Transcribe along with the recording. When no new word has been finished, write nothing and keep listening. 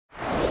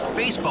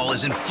Baseball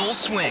is in full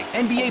swing.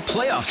 NBA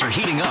playoffs are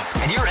heating up,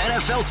 and your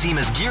NFL team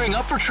is gearing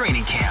up for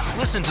training camp.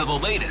 Listen to the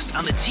latest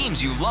on the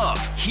teams you love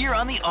here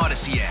on the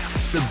Odyssey app.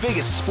 The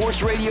biggest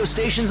sports radio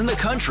stations in the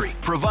country,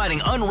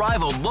 providing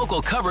unrivaled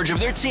local coverage of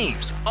their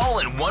teams, all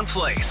in one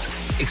place.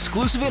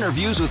 Exclusive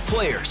interviews with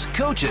players,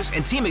 coaches,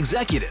 and team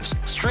executives,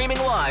 streaming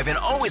live and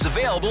always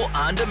available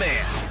on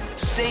demand.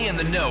 Stay in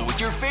the know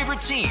with your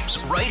favorite teams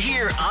right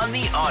here on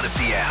the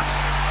Odyssey app.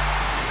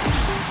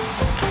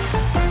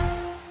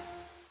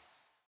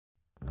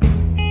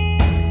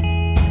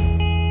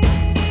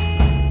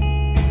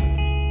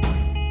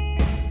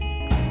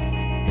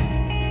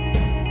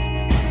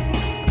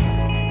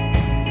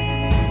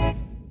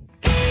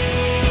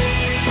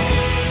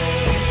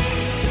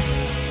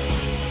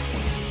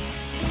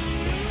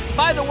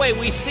 By the way,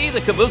 we see the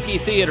Kabuki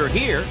Theater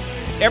here.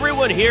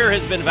 Everyone here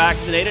has been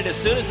vaccinated. As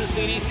soon as the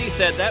CDC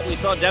said that, we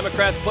saw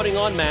Democrats putting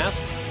on masks.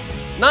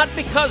 Not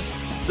because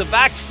the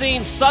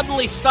vaccine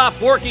suddenly stopped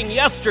working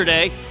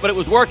yesterday, but it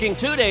was working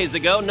 2 days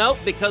ago. No,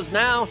 because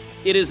now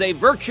it is a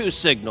virtue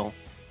signal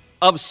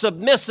of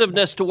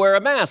submissiveness to wear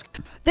a mask.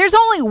 There's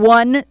only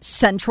one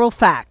central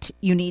fact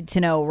you need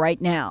to know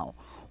right now.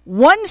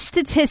 One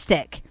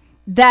statistic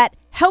that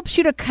helps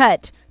you to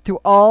cut through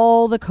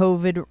all the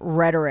COVID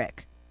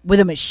rhetoric with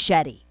a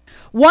machete.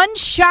 One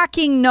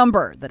shocking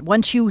number that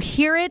once you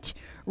hear it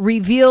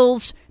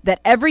reveals that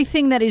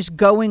everything that is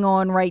going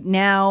on right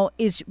now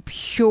is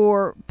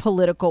pure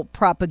political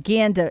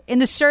propaganda in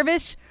the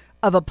service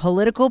of a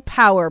political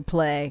power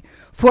play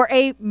for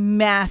a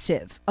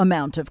massive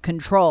amount of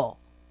control.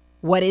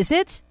 What is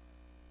it?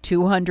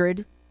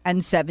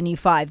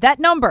 275. That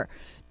number,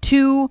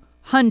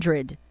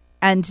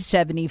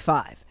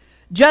 275.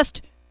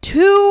 Just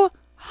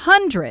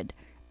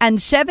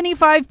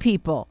 275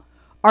 people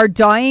are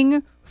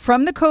dying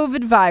from the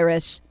COVID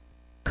virus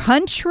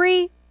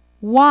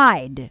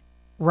countrywide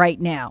right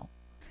now.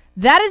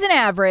 That is an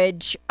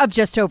average of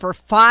just over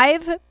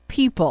 5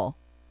 people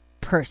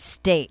per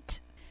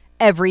state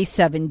every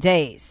 7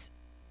 days.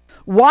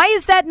 Why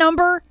is that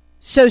number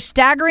so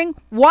staggering?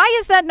 Why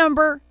is that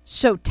number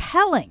so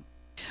telling?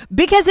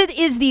 Because it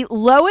is the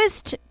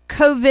lowest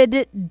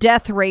COVID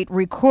death rate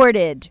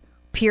recorded,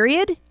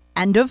 period,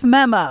 end of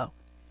memo,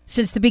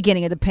 since the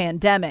beginning of the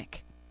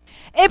pandemic.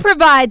 It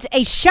provides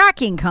a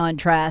shocking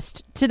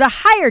contrast to the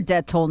higher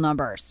death toll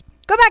numbers.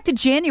 Go back to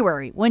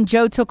January when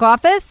Joe took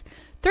office.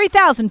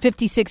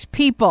 3,056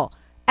 people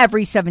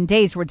every 7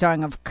 days were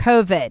dying of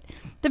COVID.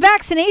 The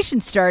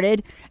vaccination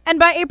started, and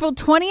by April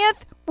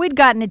 20th, we'd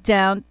gotten it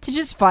down to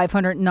just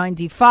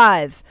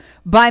 595.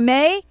 By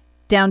May,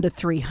 down to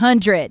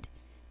 300.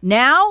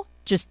 Now,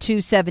 just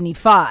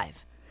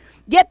 275.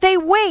 Yet they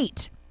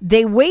wait.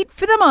 They wait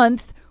for the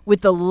month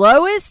with the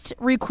lowest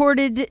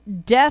recorded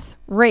death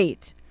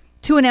rate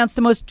to announce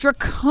the most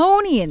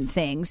draconian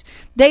things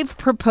they've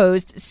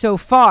proposed so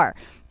far.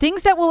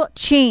 Things that will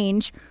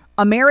change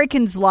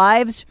Americans'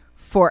 lives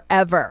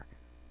forever.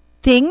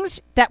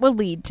 Things that will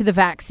lead to the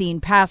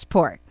vaccine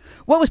passport.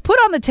 What was put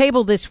on the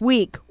table this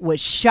week was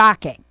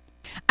shocking.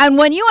 And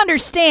when you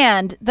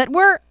understand that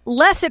we're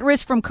less at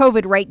risk from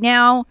COVID right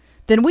now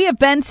than we have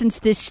been since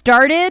this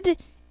started,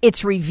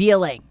 it's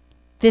revealing.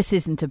 This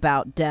isn't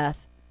about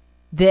death.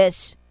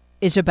 This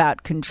is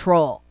about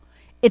control.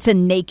 It's a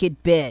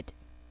naked bid.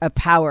 A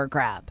power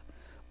grab.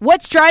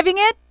 What's driving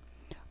it?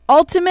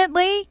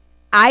 Ultimately,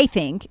 I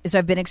think, as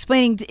I've been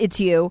explaining it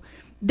to you,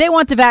 they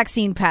want the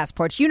vaccine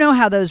passports. You know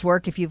how those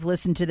work if you've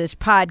listened to this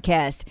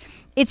podcast.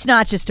 It's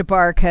not just a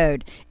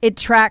barcode. It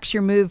tracks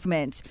your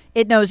movements.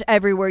 It knows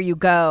everywhere you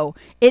go.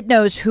 It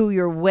knows who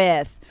you're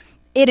with.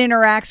 It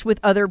interacts with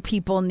other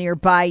people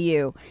nearby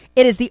you.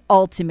 It is the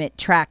ultimate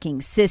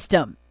tracking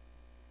system.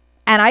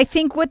 And I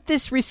think what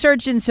this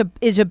resurgence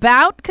is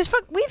about, because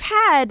we've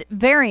had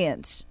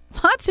variants.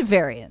 Lots of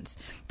variants.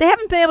 They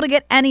haven't been able to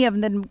get any of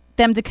them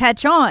to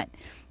catch on.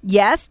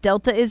 Yes,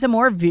 Delta is a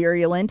more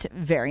virulent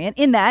variant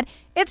in that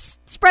it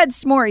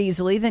spreads more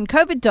easily than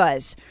COVID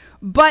does.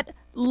 But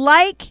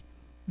like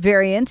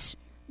variants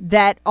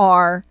that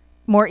are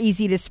more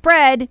easy to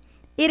spread,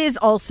 it is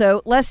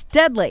also less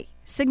deadly,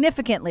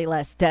 significantly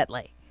less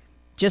deadly.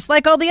 Just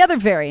like all the other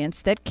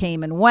variants that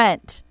came and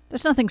went.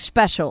 There's nothing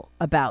special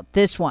about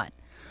this one.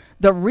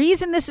 The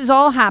reason this is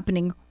all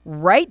happening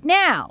right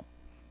now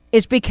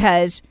is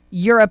because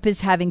Europe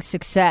is having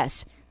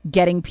success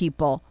getting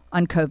people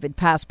on COVID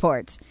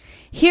passports.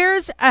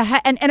 Here's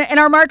and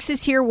our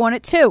Marxists here want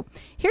it too.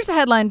 Here's a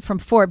headline from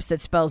Forbes that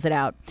spells it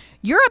out.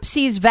 Europe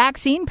sees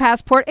vaccine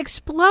passport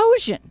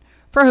explosion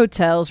for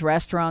hotels,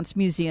 restaurants,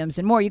 museums,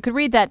 and more. You could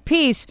read that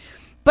piece,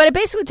 but it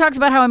basically talks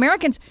about how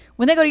Americans,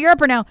 when they go to Europe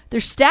right now, they're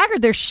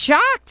staggered, they're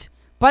shocked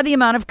by the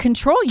amount of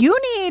control. You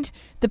need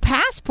the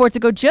passport to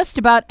go just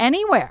about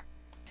anywhere.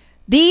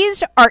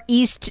 These are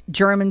East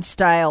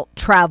German-style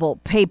travel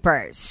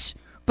papers,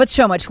 but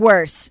so much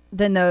worse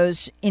than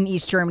those in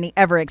East Germany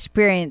ever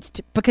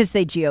experienced because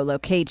they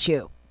geolocate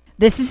you.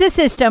 This is a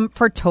system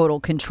for total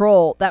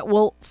control that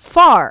will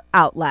far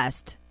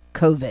outlast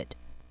COVID.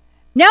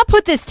 Now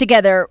put this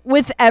together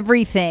with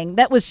everything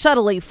that was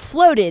subtly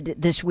floated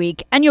this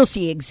week, and you'll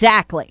see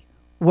exactly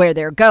where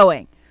they're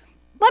going.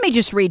 Let me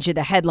just read you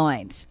the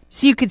headlines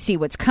so you can see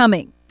what's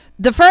coming.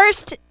 The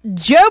first,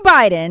 Joe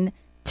Biden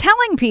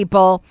telling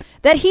people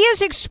that he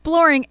is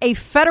exploring a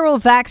federal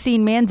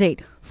vaccine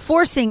mandate,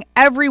 forcing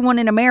everyone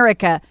in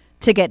America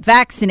to get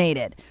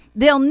vaccinated.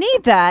 They'll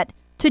need that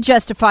to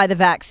justify the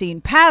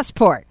vaccine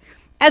passport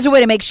as a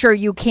way to make sure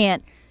you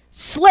can't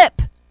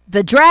slip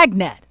the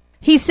dragnet.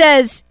 He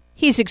says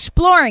he's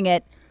exploring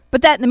it,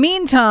 but that in the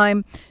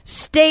meantime,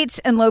 states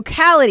and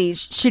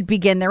localities should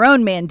begin their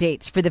own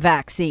mandates for the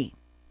vaccine.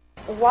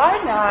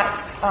 Why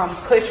not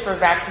push for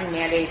vaccine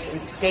mandates in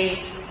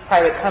states,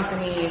 private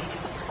companies,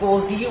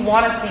 schools? Do you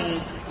want to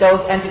see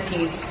those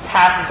entities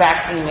pass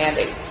vaccine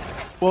mandates?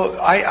 Well,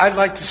 I'd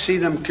like to see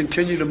them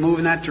continue to move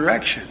in that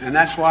direction, and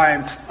that's why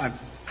I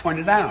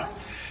pointed out.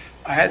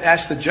 I had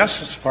asked the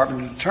Justice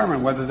Department to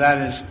determine whether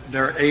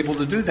they're able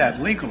to do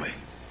that legally,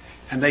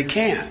 and they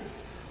can.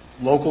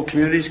 Local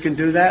communities can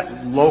do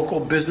that. Local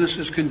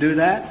businesses can do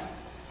that.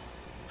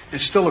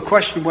 It's still a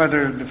question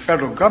whether the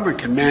federal government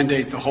can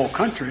mandate the whole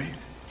country.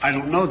 I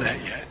don't know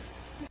that yet.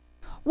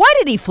 Why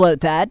did he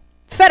float that?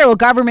 Federal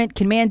government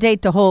can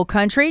mandate the whole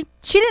country?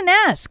 She didn't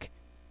ask.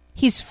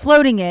 He's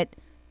floating it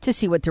to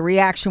see what the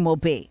reaction will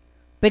be,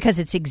 because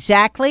it's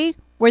exactly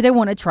where they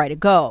want to try to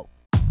go.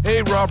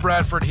 Hey, Rob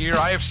Bradford here.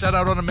 I have set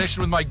out on a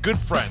mission with my good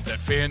friends at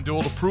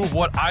FanDuel to prove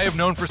what I have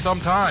known for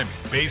some time.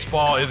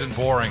 Baseball isn't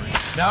boring.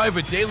 Now I have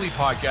a daily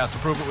podcast to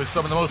prove it with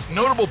some of the most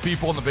notable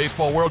people in the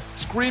baseball world,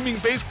 screaming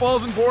baseball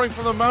isn't boring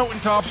from the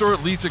mountaintops, or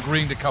at least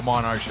agreeing to come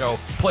on our show.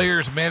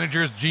 Players,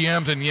 managers,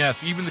 GMs, and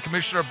yes, even the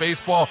commissioner of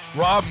baseball,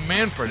 Rob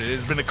Manfred. It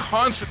has been a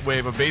constant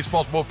wave of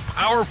baseball's most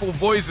powerful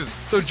voices.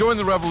 So join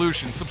the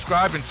revolution.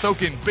 Subscribe and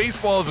soak in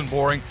Baseball Isn't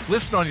Boring.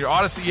 Listen on your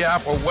Odyssey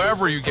app or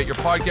wherever you get your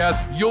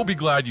podcast. You'll be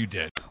glad you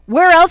did.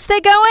 Where else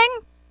they going?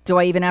 Do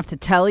I even have to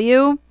tell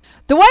you?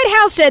 The White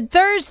House said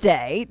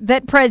Thursday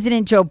that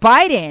President Joe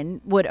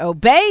Biden would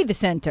obey the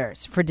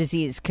Centers for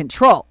Disease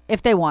Control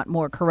if they want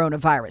more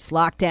coronavirus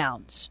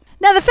lockdowns.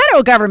 Now, the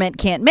federal government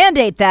can't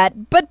mandate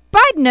that, but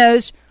Biden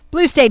knows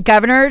blue state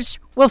governors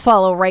will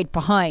follow right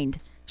behind,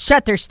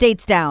 shut their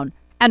states down,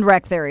 and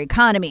wreck their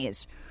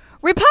economies.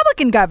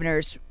 Republican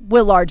governors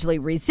will largely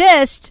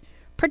resist,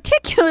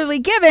 particularly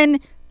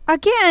given,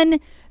 again,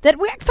 that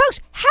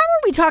folks, how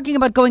are we talking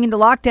about going into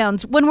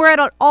lockdowns when we're at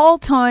an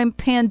all-time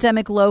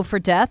pandemic low for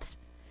deaths?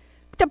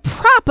 The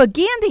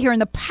propaganda here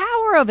and the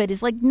power of it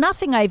is like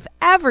nothing I've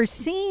ever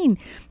seen.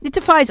 It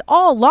defies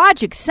all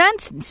logic,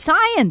 sense, and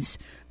science.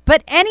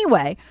 But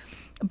anyway,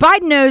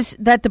 Biden knows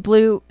that the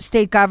blue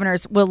state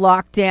governors will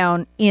lock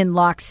down in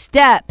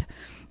lockstep.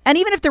 And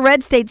even if the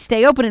red states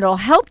stay open, it'll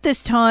help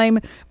this time.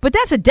 But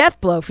that's a death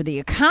blow for the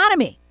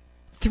economy.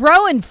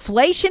 Throw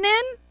inflation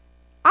in?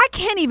 I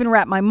can't even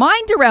wrap my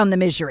mind around the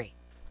misery.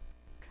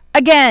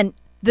 Again,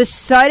 the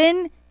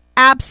sudden,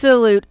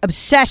 absolute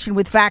obsession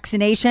with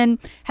vaccination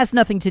has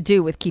nothing to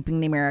do with keeping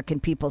the American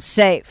people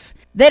safe.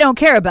 They don't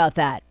care about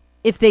that.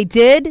 If they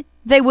did,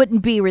 they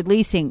wouldn't be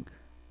releasing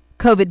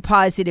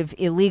COVID-positive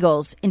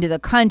illegals into the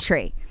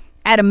country.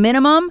 At a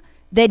minimum,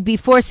 they'd be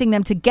forcing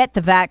them to get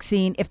the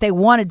vaccine if they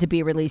wanted to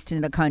be released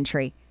into the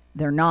country.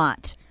 They're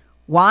not.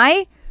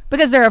 Why?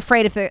 Because they're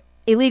afraid if the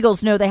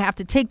illegals know they have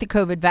to take the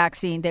COVID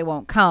vaccine, they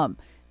won't come.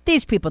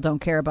 These people don't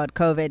care about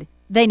COVID.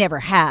 They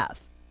never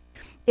have.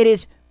 It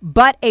is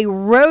but a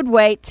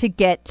roadway to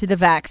get to the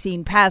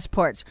vaccine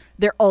passports,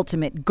 their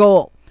ultimate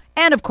goal.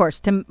 And, of course,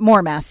 to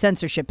more mass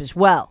censorship as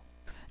well.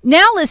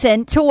 Now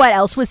listen to what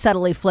else was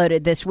subtly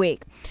floated this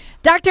week.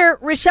 Dr.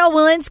 Rochelle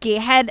Walensky,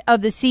 head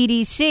of the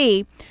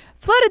CDC,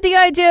 floated the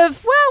idea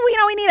of,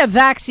 well, we need a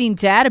vaccine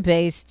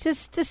database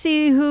just to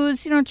see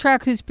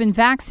track who's been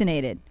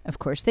vaccinated. Of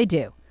course they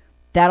do.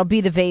 That'll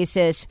be the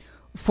basis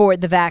for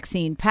the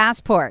vaccine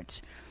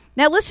passports.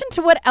 Now listen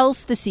to what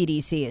else the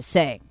CDC is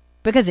saying,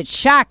 because it's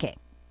shocking.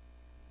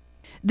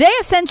 They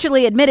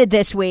essentially admitted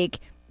this week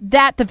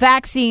that the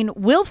vaccine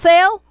will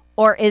fail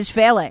or is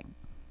failing.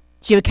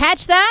 Did you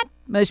catch that?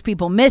 Most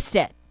people missed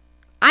it.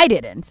 I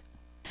didn't.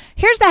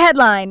 Here's the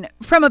headline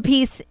from a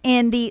piece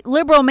in the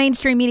liberal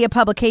mainstream media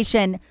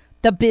publication,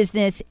 The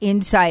Business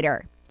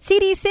Insider.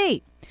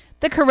 CDC.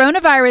 The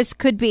coronavirus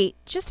could be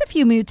just a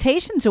few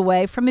mutations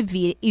away from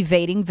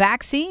evading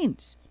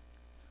vaccines.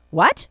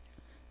 What?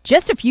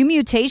 Just a few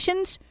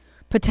mutations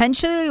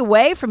potentially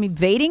away from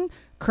evading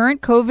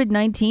current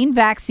COVID-19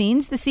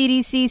 vaccines, the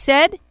CDC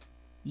said?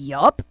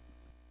 Yup.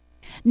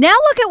 Now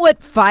look at what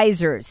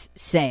Pfizer's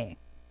saying.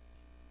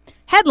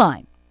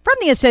 Headline from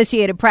the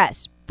Associated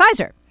Press.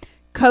 Pfizer,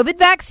 COVID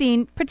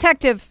vaccine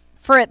protective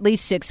for at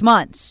least 6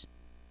 months.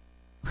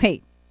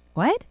 Wait,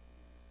 what?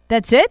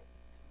 That's it?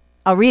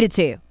 I'll read it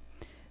to you.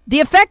 The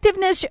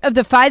effectiveness of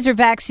the Pfizer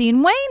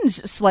vaccine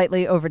wanes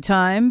slightly over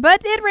time,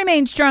 but it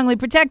remains strongly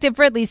protective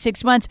for at least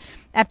 6 months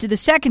after the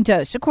second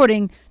dose,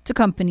 according to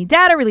company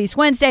data released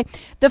Wednesday.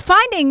 The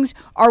findings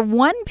are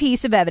one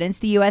piece of evidence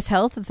the U.S.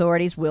 health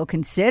authorities will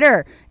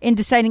consider in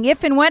deciding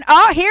if and when,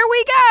 here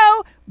we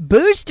go,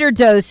 booster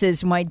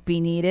doses might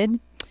be needed.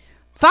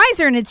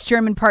 Pfizer and its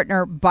German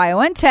partner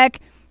BioNTech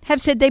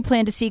have said they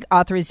plan to seek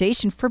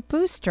authorization for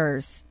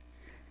boosters.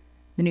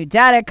 The new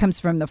data comes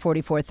from the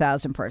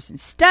 44,000-person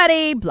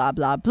study, blah,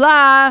 blah,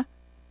 blah.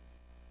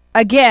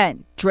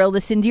 Again, drill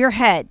this into your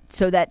head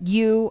so that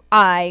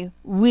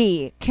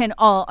we can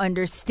all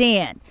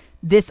understand.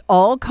 This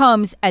all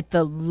comes at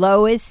the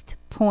lowest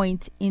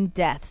point in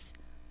deaths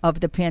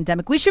of the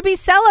pandemic. We should be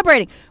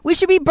celebrating. We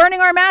should be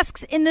burning our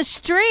masks in the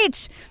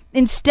streets.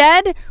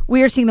 Instead,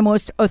 we are seeing the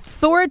most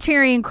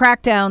authoritarian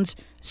crackdowns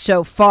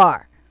so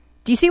far.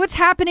 Do you see what's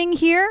happening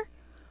here?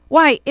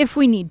 Why, if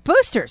we need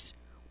boosters,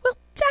 we'll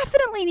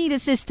definitely need a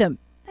system,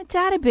 a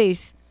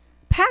database,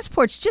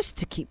 passports just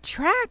to keep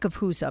track of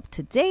who's up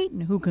to date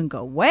and who can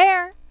go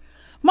where.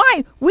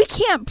 My, we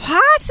can't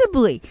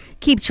possibly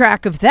keep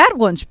track of that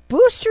once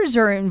boosters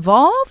are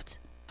involved.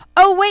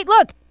 Oh, wait,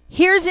 look,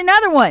 here's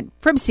another one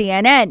from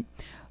CNN.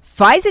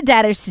 Pfizer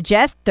data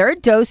suggests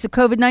third dose of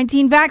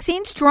COVID-19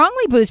 vaccine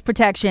strongly boosts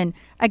protection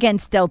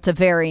against Delta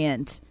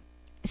variant.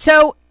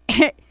 So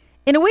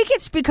in a week,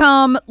 it's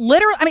become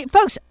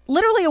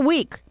literally a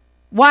week.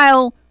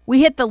 While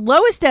we hit the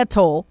lowest death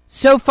toll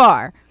so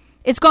far,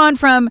 it's gone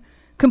from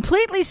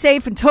completely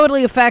safe and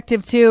totally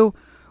effective to,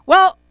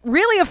 well,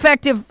 really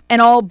effective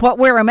and all but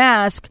wear a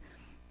mask,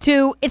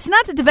 to it's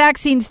not that the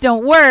vaccines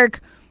don't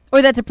work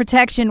or that the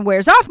protection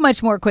wears off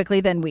much more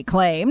quickly than we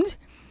claimed.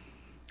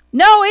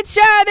 No, it's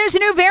there's a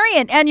new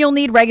variant and you'll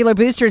need regular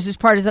boosters as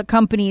part of the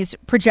company's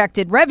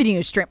projected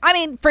revenue stream. I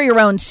mean, for your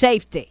own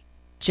safety,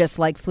 just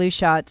like flu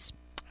shots.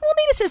 We'll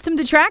need a system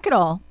to track it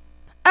all.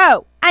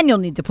 Oh, and you'll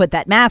need to put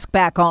that mask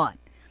back on.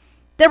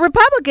 The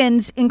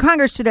Republicans in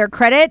Congress, to their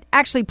credit,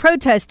 actually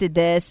protested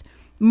this,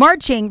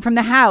 marching from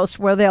the House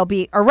where they'll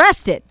be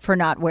arrested for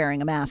not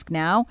wearing a mask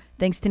now,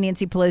 thanks to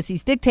Nancy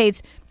Pelosi's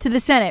dictates, to the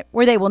Senate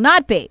where they will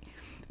not be.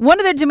 One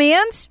of their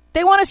demands,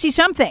 they want to see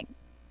something,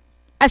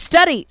 a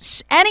study,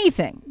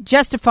 anything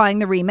justifying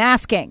the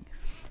remasking.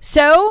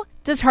 So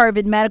does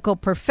Harvard medical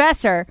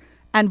professor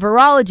and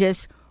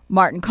virologist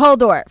Martin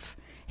Kulldorff.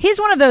 He's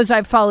one of those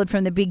I've followed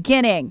from the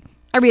beginning.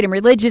 I read him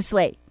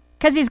religiously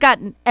because he's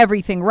gotten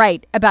everything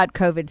right about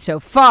COVID so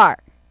far,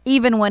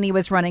 even when he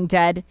was running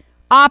dead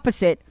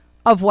opposite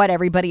of what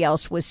everybody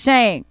else was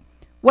saying.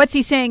 What's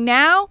he saying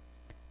now?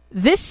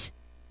 There's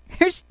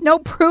no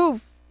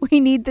proof we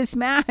need this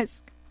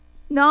mask.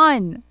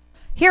 None.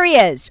 Here he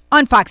is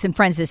on Fox and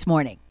Friends this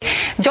morning.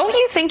 Don't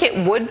you think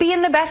it would be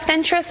in the best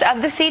interest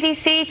of the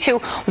CDC to,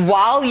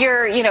 while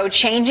you're,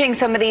 changing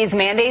some of these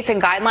mandates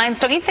and guidelines,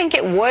 don't you think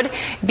it would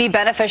be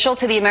beneficial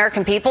to the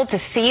American people to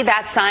see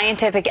that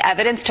scientific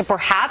evidence to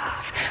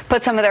perhaps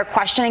put some of their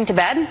questioning to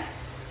bed?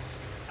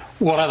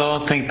 Well, I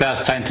don't think that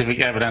scientific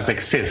evidence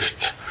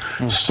exists.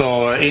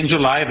 So in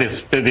July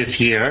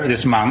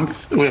this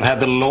month, we've had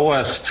the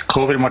lowest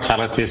COVID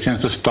mortality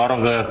since the start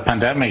of the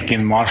pandemic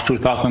in March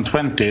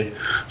 2020.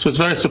 So it's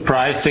very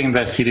surprising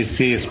that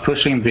CDC is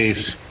pushing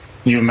these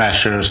new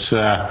measures,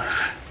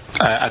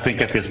 I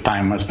think, at this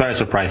time. It's very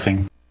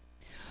surprising.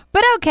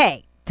 But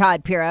okay,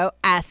 Todd Pirro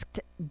asked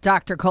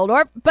Dr.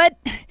 Kulldorff, but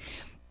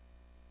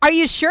are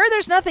you sure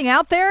there's nothing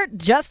out there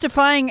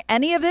justifying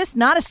any of this?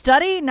 Not a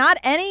study, not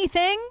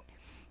anything?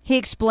 He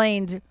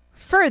explained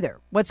further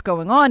what's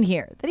going on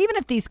here, that even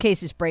if these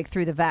cases break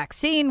through the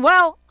vaccine,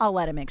 well, I'll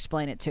let him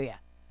explain it to you.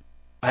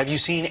 Have you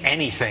seen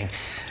anything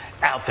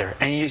out there?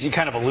 And you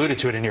kind of alluded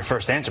to it in your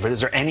first answer, but is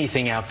there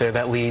anything out there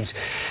that leads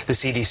the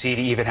CDC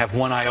to even have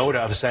one iota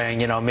of saying,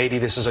 maybe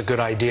this is a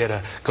good idea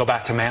to go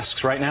back to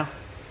masks right now?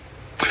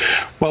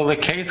 Well, the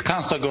case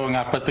counts are going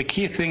up, but the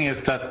key thing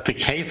is that the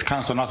case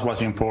counts are not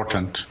what's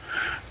important.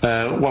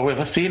 What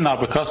we've seen now,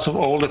 because of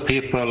all the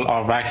people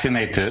are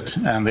vaccinated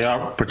and they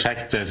are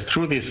protected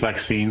through these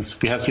vaccines,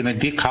 we have seen a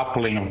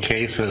decoupling of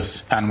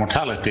cases and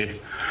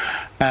mortality.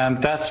 And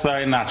that's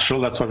very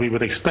natural. That's what we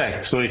would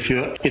expect. So if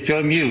you're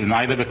immune,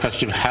 either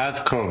because you've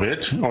had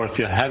COVID or if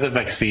you had a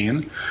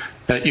vaccine,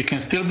 you can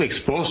still be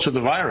exposed to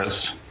the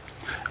virus.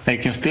 And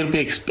you can still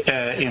be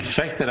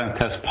infected and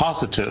test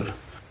positive.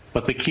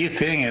 But the key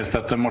thing is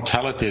that the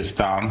mortality is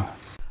down.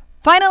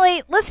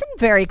 Finally, listen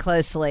very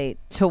closely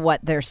to what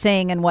they're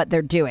saying and what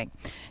they're doing.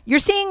 You're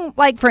seeing,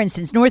 like, for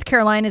instance, North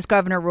Carolina's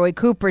Governor Roy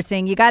Cooper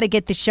saying you got to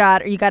get the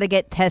shot or you got to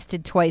get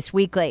tested twice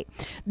weekly.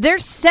 They're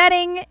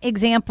setting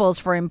examples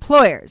for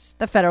employers.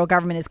 The federal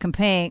government is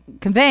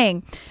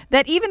conveying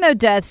that even though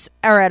deaths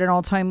are at an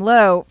all-time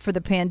low for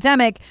the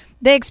pandemic,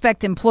 they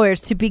expect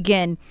employers to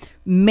begin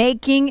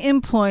making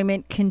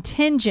employment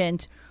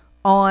contingent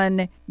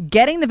on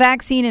getting the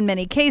vaccine in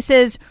many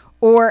cases,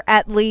 or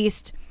at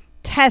least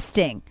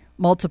testing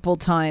multiple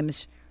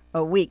times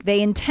a week.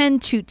 They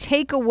intend to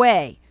take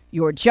away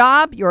your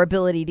job, your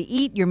ability to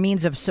eat, your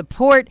means of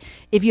support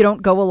if you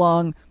don't go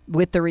along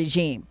with the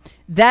regime.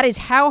 That is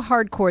how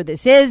hardcore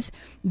this is.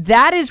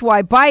 That is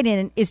why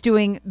Biden is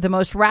doing the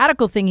most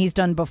radical thing he's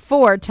done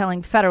before,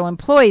 telling federal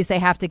employees they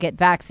have to get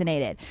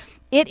vaccinated.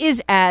 It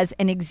is as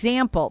an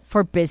example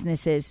for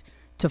businesses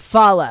to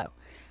follow.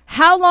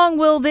 How long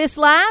will this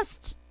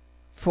last?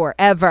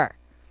 Forever.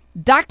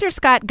 Dr.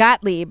 Scott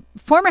Gottlieb,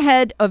 former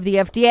head of the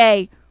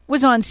FDA,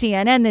 was on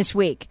CNN this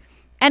week.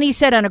 And he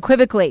said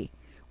unequivocally,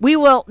 we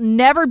will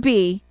never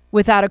be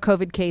without a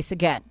COVID case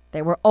again.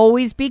 There will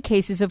always be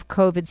cases of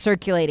COVID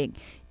circulating,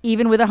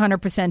 even with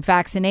 100%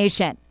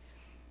 vaccination.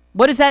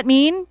 What does that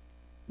mean?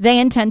 They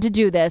intend to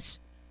do this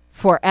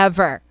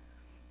forever,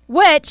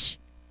 which,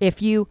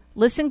 if you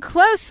listen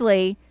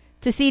closely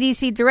to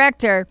CDC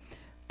Director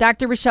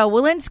Dr. Rochelle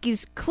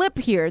Walensky's clip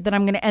here that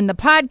I'm going to end the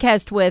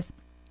podcast with,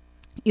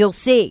 you'll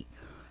see.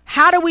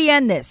 How do we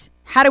end this?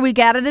 How do we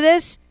get out of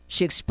this?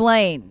 She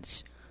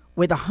explains,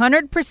 with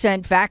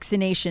 100%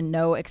 vaccination,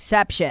 no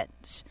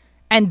exceptions.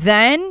 And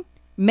then,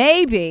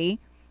 maybe,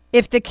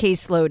 if the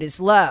caseload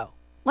is low.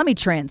 Let me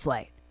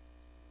translate.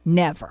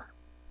 Never.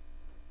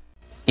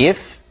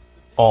 If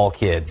all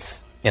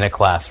kids in a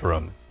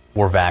classroom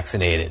were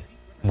vaccinated,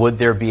 would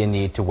there be a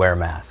need to wear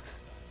masks?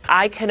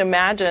 I can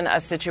imagine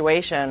a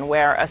situation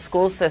where a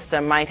school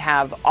system might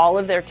have all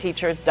of their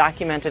teachers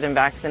documented and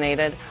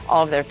vaccinated,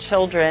 all of their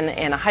children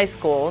in a high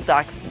school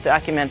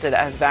documented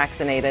as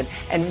vaccinated,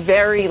 and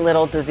very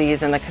little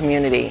disease in the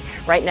community.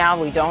 Right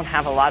now, we don't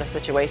have a lot of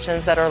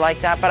situations that are like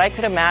that, but I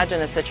could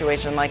imagine a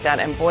situation like that,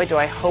 and boy, do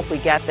I hope we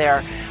get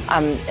there,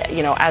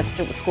 as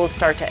schools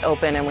start to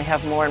open and we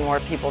have more and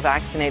more people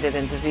vaccinated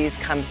and disease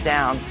comes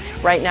down.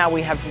 Right now,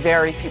 we have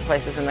very few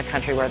places in the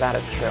country where that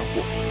is true.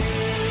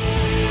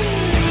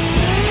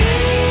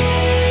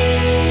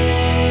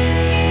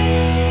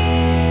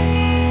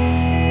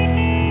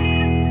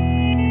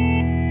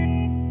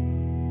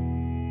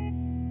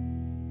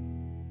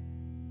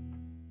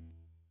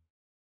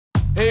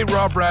 Hey,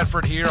 Rob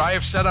Bradford here. I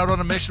have set out on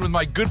a mission with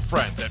my good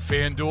friends at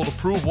FanDuel to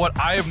prove what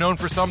I have known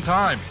for some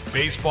time.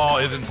 Baseball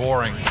isn't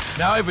boring.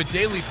 Now I have a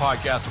daily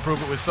podcast to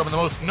prove it with some of the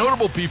most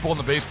notable people in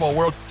the baseball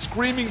world,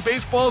 screaming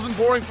baseball isn't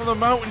boring from the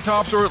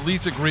mountaintops, or at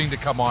least agreeing to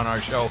come on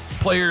our show.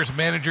 Players,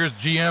 managers,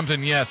 GMs,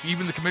 and yes,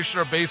 even the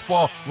commissioner of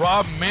baseball,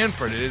 Rob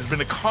Manfred. It has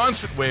been a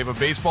constant wave of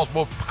baseball's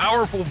most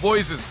powerful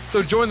voices.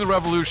 So join the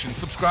revolution.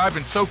 Subscribe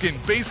and soak in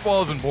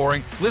Baseball Isn't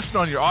Boring. Listen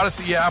on your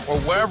Odyssey app or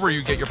wherever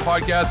you get your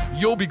podcasts.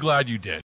 You'll be glad you did.